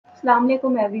Assalamu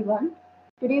alaikum everyone.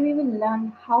 Today we will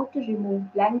learn how to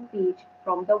remove blank page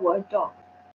from the Word doc.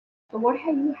 So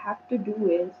you have to do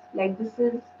is like this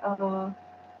is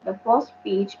the first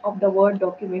page of the Word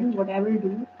document. What I will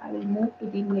do, I will move to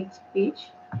the next page.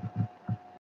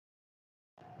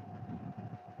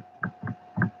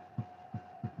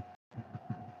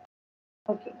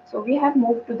 Okay, so we have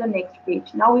moved to the next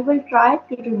page. Now we will try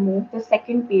to remove the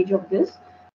second page of this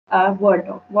Word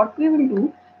doc. What we will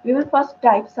do, we will first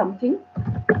type something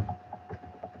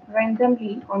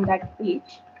randomly on that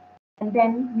page, and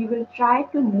then we will try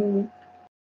to move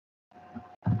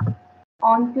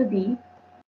onto the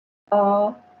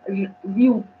uh,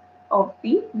 view of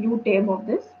the view tab of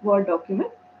this Word document,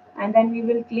 and then we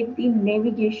will click the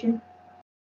navigation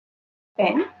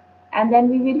pen, and then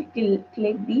we will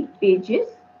click the pages,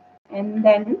 and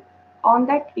then on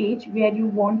that page where you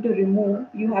want to remove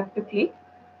you have to click,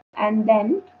 and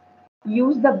then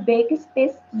use the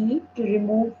backspace key to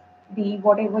remove the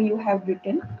whatever you have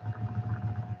written,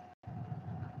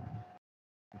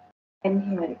 and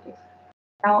here it is.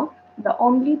 Now, the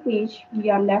only page we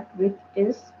are left with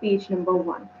is page number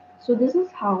 1. So this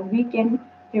is how we can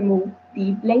remove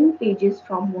the blank pages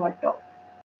from Word doc.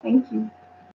 Thank you.